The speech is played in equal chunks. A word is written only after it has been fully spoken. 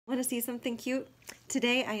Want to see something cute?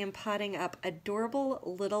 Today I am potting up adorable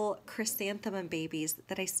little chrysanthemum babies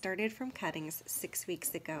that I started from cuttings 6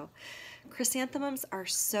 weeks ago. Chrysanthemums are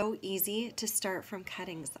so easy to start from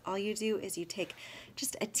cuttings. All you do is you take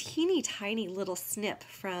just a teeny tiny little snip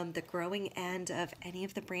from the growing end of any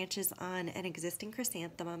of the branches on an existing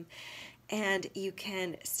chrysanthemum, and you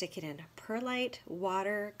can stick it in perlite,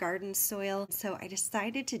 water, garden soil. So I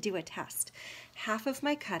decided to do a test. Half of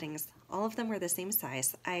my cuttings, all of them were the same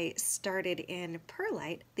size, I started in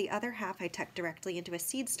perlite. The other half I tucked directly into a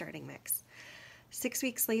seed starting mix. 6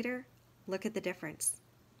 weeks later, look at the difference.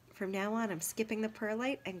 From now on, I'm skipping the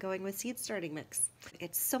perlite and going with seed starting mix.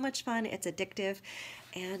 It's so much fun, it's addictive,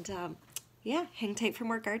 and yeah, hang tight for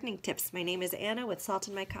more gardening tips. My name is Anna with Salt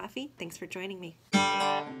in My Coffee. Thanks for joining me.